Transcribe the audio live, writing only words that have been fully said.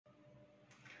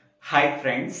Hi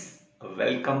friends,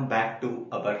 welcome back to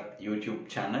our YouTube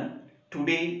channel.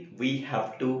 Today we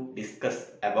have to discuss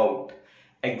about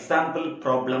example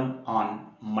problem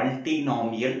on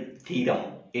multinomial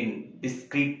theorem in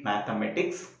discrete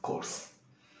mathematics course.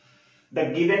 The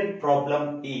given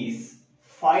problem is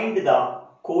find the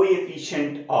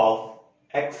coefficient of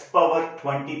x power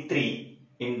 23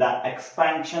 in the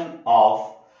expansion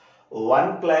of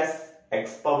 1 plus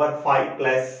x power 5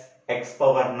 plus x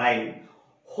power 9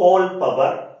 whole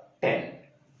power 10.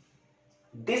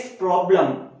 This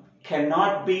problem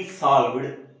cannot be solved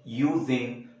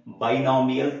using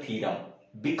binomial theorem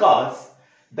because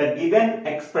the given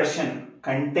expression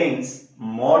contains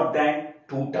more than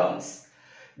two terms.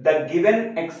 The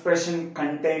given expression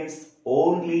contains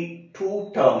only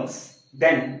two terms,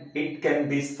 then it can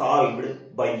be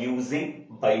solved by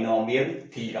using binomial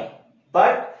theorem.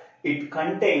 But it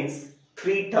contains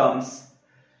three terms.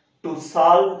 To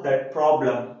solve that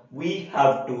problem, we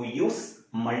have to use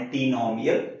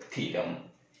multinomial theorem.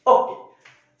 Okay,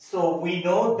 so we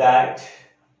know that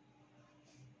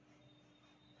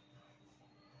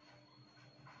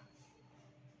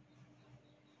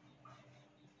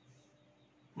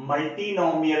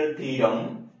multinomial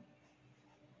theorem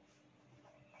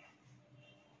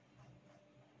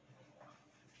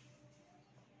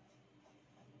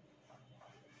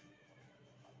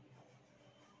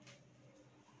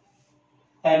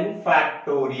n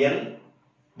factorial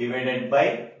divided by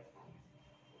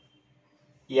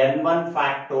n1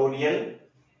 factorial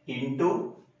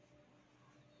into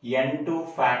n2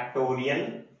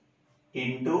 factorial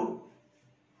into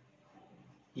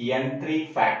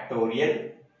n3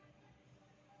 factorial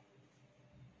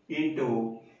into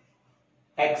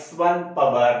x1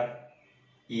 power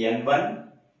n1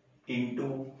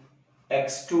 into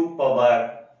x2 power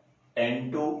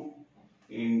n2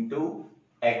 into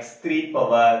x3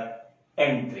 power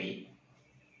n3,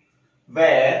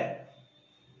 where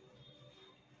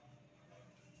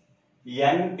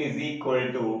n is equal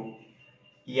to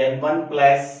n1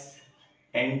 plus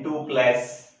n2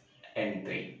 plus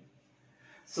n3.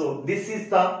 So this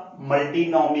is the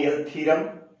multinomial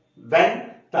theorem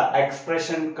when the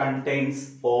expression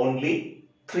contains only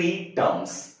three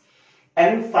terms: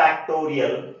 n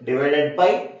factorial divided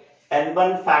by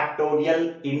n1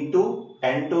 factorial into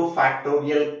n2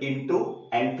 factorial into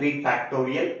n3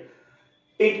 factorial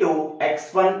into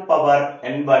x1 power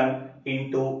n1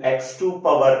 into x2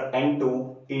 power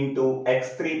n2 into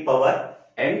x3 power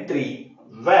n3,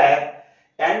 where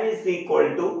n is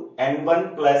equal to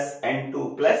n1 plus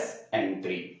n2 plus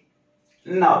n3.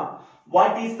 Now,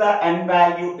 what is the n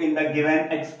value in the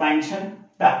given expansion?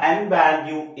 The n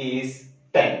value is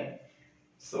 10.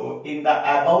 So, in the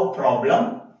above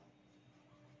problem,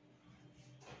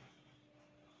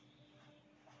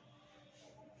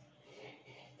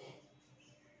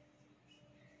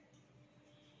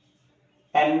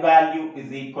 n value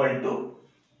is equal to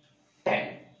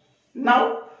 10.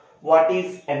 Now, what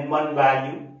is n1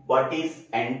 value? What is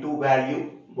n2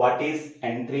 value? What is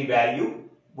n3 value?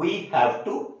 We have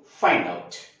to find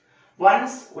out.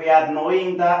 Once we are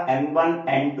knowing the n1,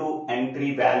 n2,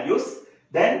 n3 values,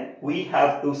 then we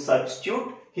have to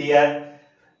substitute here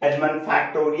n1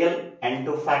 factorial,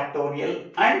 n2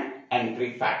 factorial and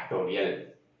n3 factorial.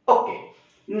 Okay.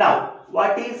 Now,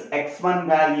 what is x1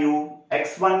 value?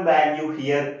 X1 value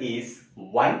here is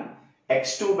 1,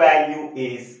 x2 value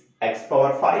is x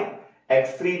power 5,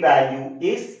 x3 value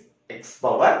is x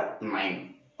power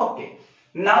 9. Okay.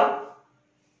 Now,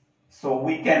 so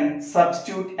we can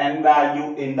substitute n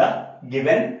value in the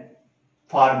given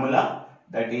formula,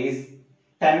 that is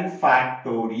 10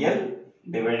 factorial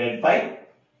divided by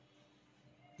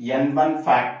n1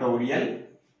 factorial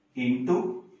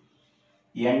into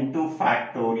n2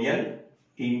 factorial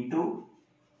into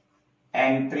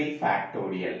n3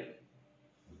 factorial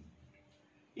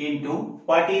into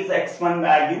what is x1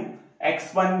 value?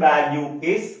 X1 value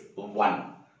is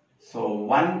 1. So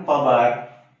 1 power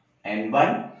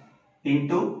n1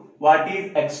 into what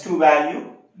is x2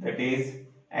 value? That is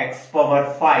x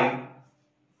power 5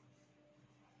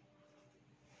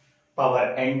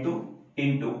 power n2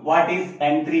 into what is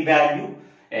n3 value?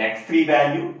 x3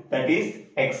 value, that is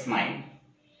x9.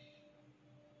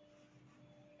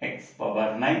 X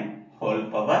power 9 whole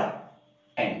power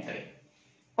n3.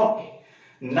 Okay.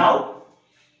 Now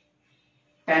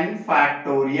 10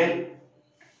 factorial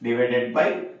divided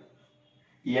by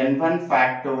n1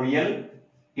 factorial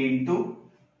into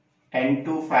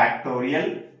n2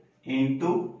 factorial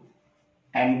into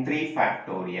n3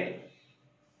 factorial.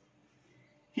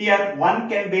 Here 1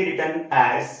 can be written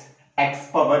as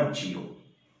x power 0.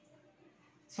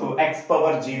 So x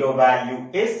power 0 value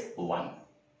is 1.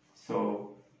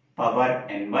 So power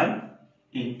n1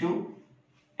 into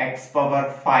x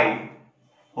power 5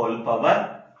 whole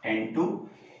power n2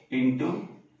 into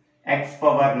x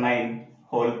power 9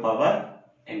 whole power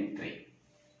n3.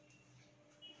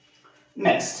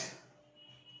 Next,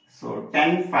 so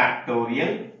 10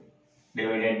 factorial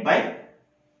divided by,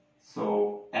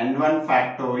 so n1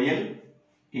 factorial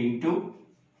into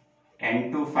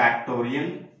n2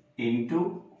 factorial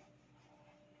into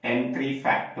n3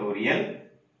 factorial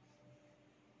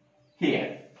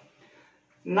here.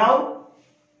 Now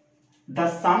the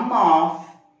sum of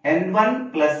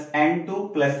n1 plus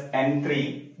n2 plus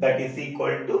n3, that is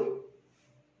equal to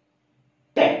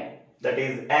 10. That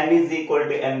is n is equal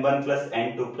to n1 plus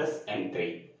n2 plus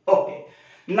n3. Okay.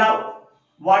 Now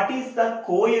what is the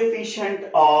coefficient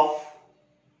of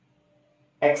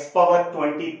x power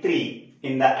 23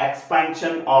 in the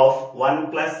expansion of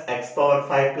 1 plus x power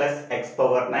 5 plus x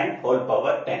power 9 whole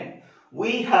power 10?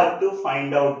 We have to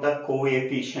find out the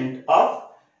coefficient of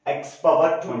x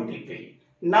power 23.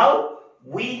 Now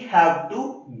we have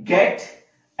to get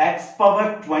x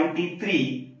power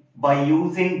 23 by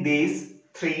using these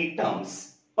three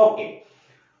terms. Okay.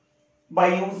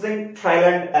 By using trial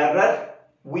and error,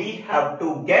 we have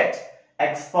to get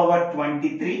x power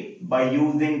 23 by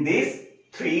using these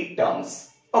three terms.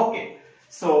 Okay.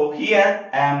 So here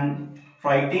I am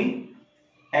writing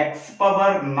x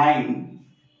power 9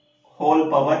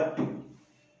 whole power 2.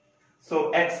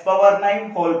 So x power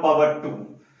 9 whole power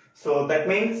 2. So that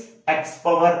means x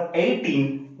power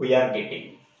 18 we are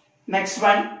getting. Next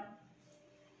one,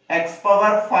 x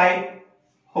power 5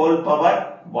 whole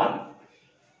power 1.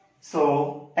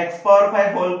 So x power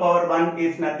 5 whole power 1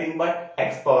 is nothing but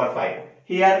x power 5.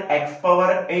 Here x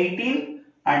power 18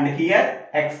 and here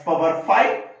x power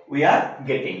 5 we are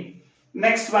getting.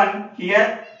 Next one,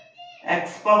 here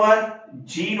x power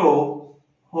 0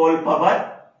 whole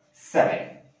power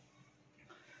 7.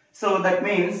 So that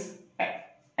means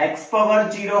x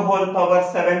power 0 whole power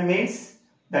 7 means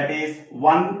that is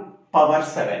 1 power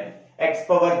 7. X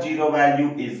power 0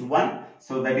 value is 1.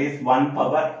 So that is 1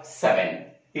 power 7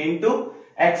 into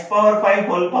x power 5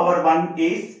 whole power 1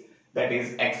 is, that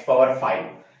is x power 5.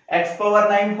 X power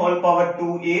 9 whole power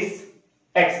 2 is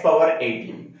x power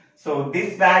 18. So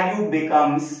this value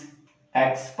becomes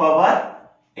x power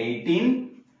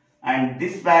 18 and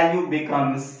this value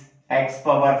becomes x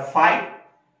power 5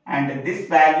 and this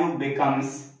value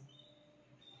becomes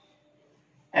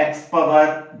x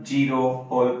power 0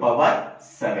 whole power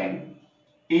 7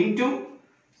 into,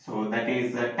 so that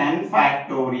is 10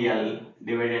 factorial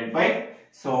divided by,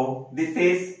 so this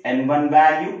is n1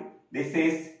 value, this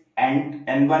is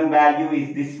n1 value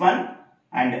is this one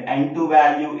and n2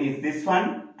 value is this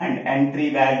one and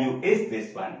n3 value is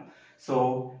this one.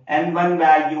 So n1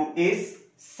 value is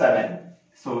 7.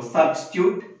 So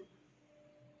substitute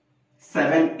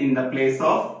 7 in the place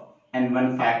of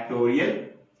n1 factorial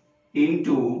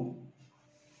into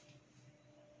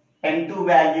n2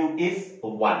 value is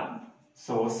 1.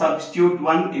 So substitute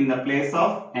 1 in the place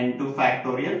of n2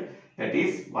 factorial, that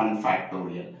is 1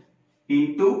 factorial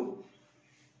into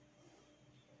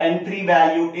n3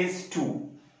 value is 2.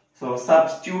 So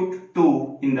substitute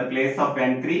 2 in the place of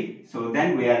n3. So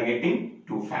then we are getting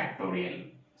 2 factorial.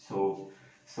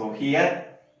 So here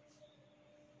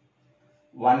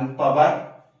 1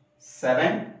 power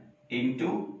 7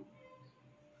 into,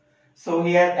 so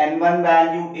here n1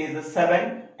 value is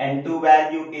 7, n2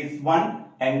 value is 1,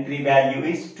 n3 value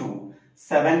is 2.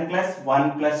 7 plus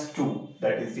 1 plus 2,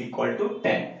 that is equal to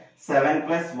 10. 7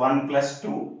 plus 1 plus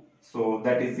 2, so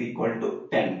that is equal to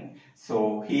 10.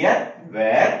 So here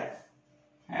where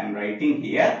I am writing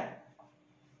here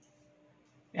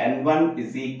n1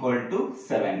 is equal to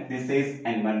 7, this is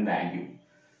n1 value.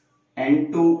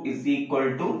 n2 is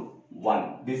equal to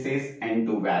 1, this is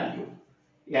n2 value.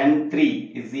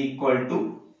 n3 is equal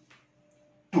to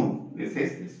 2, this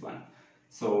is this one.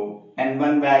 So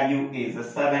n1 value is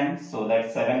 7, so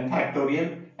that's 7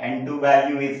 factorial. n2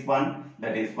 value is 1,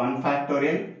 that is 1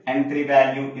 factorial. n3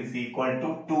 value is equal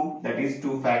to 2, that is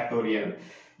 2 factorial.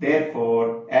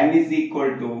 Therefore n is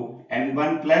equal to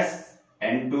n1 plus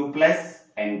n2 plus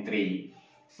n3.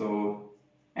 So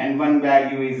n1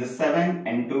 value is 7,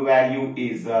 n2 value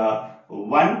is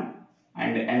 1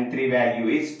 and n3 value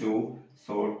is 2.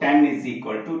 So 10 is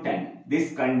equal to 10.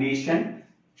 This condition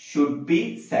should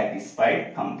be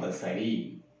satisfied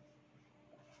compulsory.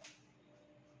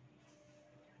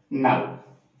 Now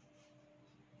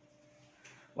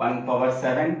 1 power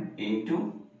 7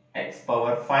 into x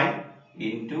power 5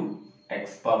 into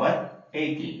x power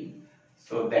 18.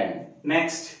 So then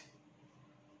next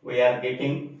we are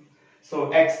getting,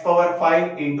 So x power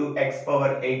 5 into x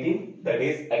power 18, that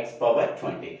is x power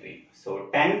 23. So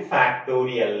 10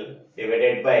 factorial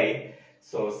divided by,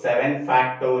 so 7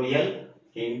 factorial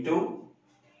into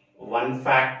 1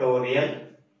 factorial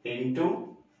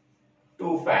into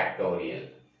 2 factorial.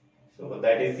 So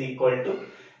that is equal to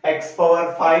x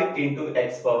power 5 into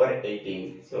x power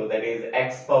 18. So that is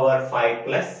x power 5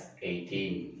 plus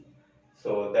 18.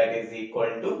 So that is equal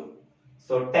to,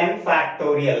 so 10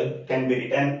 factorial can be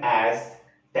written as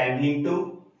 10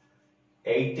 into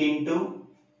 8 into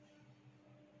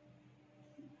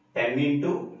 10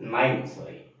 into 9,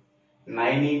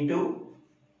 9 into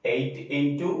 8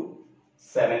 into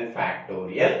 7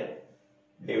 factorial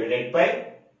divided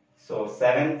by, so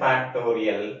 7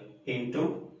 factorial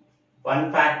into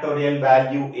 1 factorial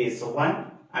value is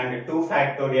 1 and 2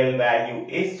 factorial value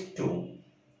is 2.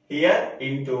 Here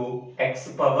into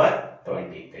x power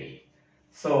 23.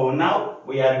 So now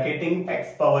we are getting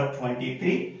x power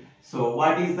 23. So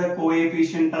what is the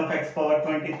coefficient of x power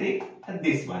 23?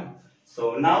 This one.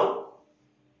 So now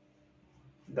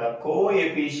the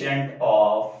coefficient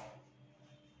of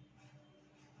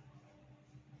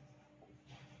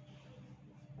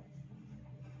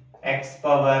x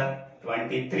power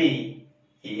 23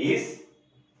 is,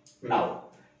 now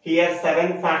here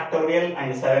 7 factorial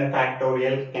and 7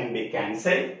 factorial can be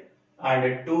cancelled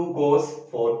and 2 goes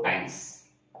 4 times.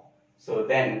 So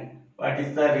then what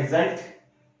is the result?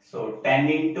 So 10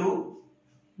 into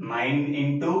 9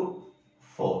 into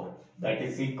 4, that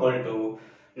is equal to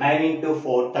 9 into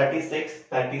 4, 36,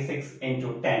 36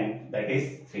 into 10, that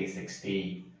is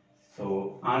 360.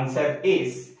 So answer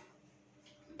is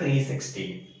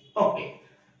 360. Okay.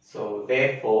 So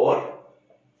therefore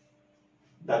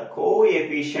the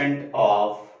coefficient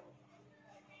of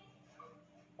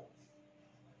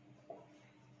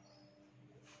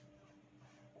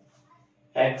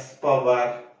x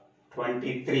power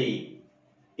 23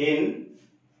 in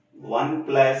 1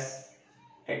 plus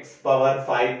x power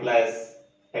 5 plus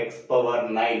x power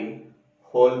 9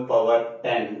 whole power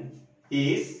 10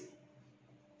 is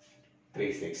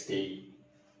 360.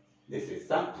 This is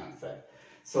the answer.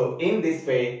 So in this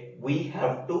way we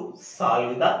have to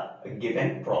solve the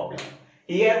given problem.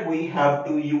 Here we have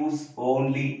to use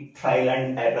only trial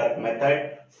and error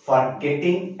method for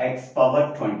getting x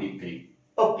power 23.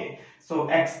 Okay, so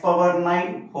x power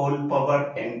 9 whole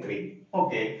power n3.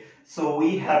 Okay, so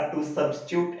we have to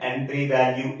substitute n3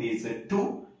 value is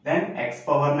 2, then x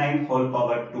power 9 whole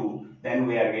power 2, then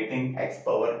we are getting x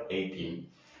power 18.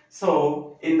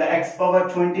 So in the x power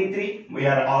 23 we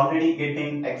are already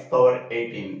getting x power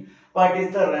 18. What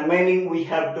is the remaining? We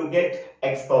have to get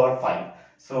x power 5.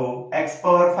 So x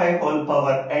power 5 whole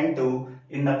power n2,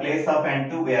 in the place of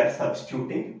n2 we are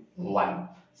substituting 1.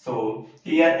 So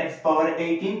here x power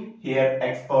 18, here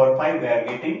x power 5, we are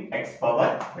getting x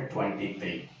power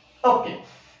 23. Okay.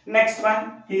 Next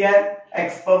one, here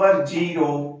x power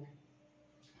 0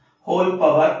 whole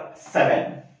power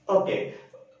 7. Okay.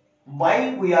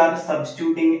 Why we are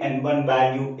substituting n1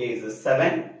 value is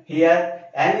 7? Here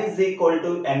n is equal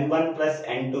to n1 plus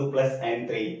n2 plus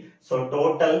n3. So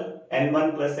total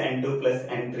n1 plus n2 plus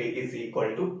n3 is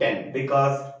equal to 10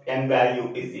 because n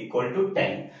value is equal to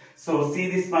 10. So see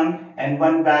this one,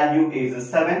 n1 value is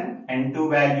 7, n2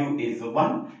 value is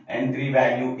 1, n3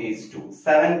 value is 2.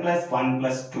 7 plus 1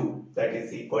 plus 2, that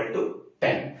is equal to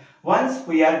 10. Once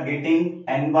we are getting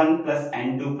n1 plus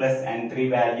n2 plus n3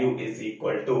 value is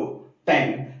equal to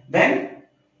 10, then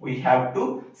we have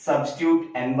to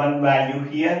substitute n1 value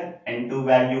here, n2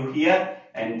 value here,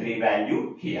 n3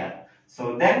 value here.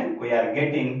 So then we are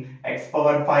getting x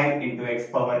power 5 into x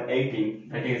power 18,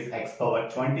 that is x power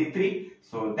 23.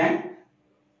 So then,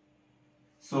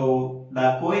 so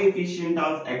the coefficient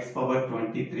of x power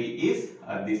 23 is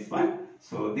this one.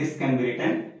 So this can be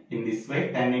written in this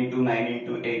way, 10 into 9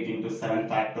 into 8 into 7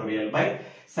 factorial by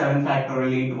 7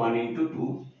 factorial into 1 into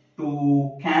 2.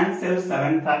 To cancel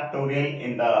 7 factorial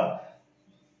in the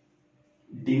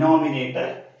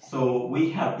denominator, so we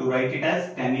have to write it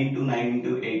as 10 into 9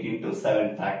 into 8 into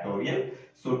 7 factorial.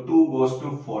 So 2 goes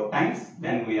to 4 times,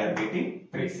 then we are getting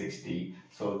 360.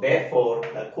 So therefore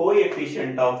the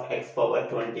coefficient of x power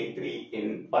 23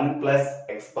 in 1 plus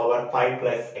x power 5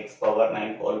 plus x power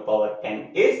 9 whole power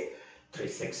 10 is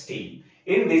 360.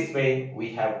 In this way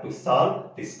we have to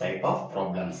solve this type of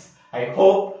problems. I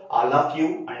hope all of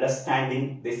you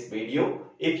understanding this video.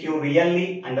 If you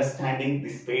really understanding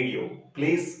this video,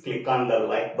 please click on the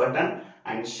like button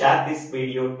and share this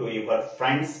video to your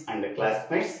friends and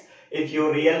classmates. If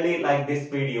you really like this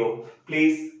video,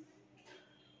 please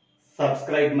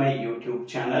subscribe my YouTube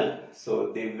channel. So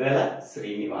Divvela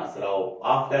Srinivasa.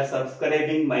 After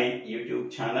subscribing my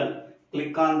YouTube channel,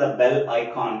 click on the bell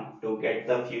icon to get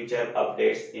the future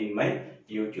updates in my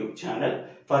YouTube channel.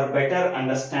 For better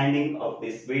understanding of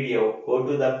this video, go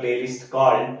to the playlist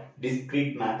called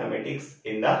Discrete Mathematics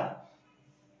in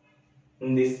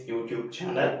this YouTube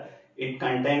channel. It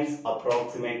contains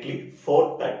approximately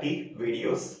 430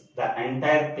 videos. The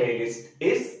entire playlist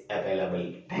is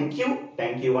available. Thank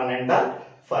you one and all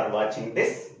for watching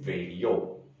this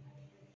video.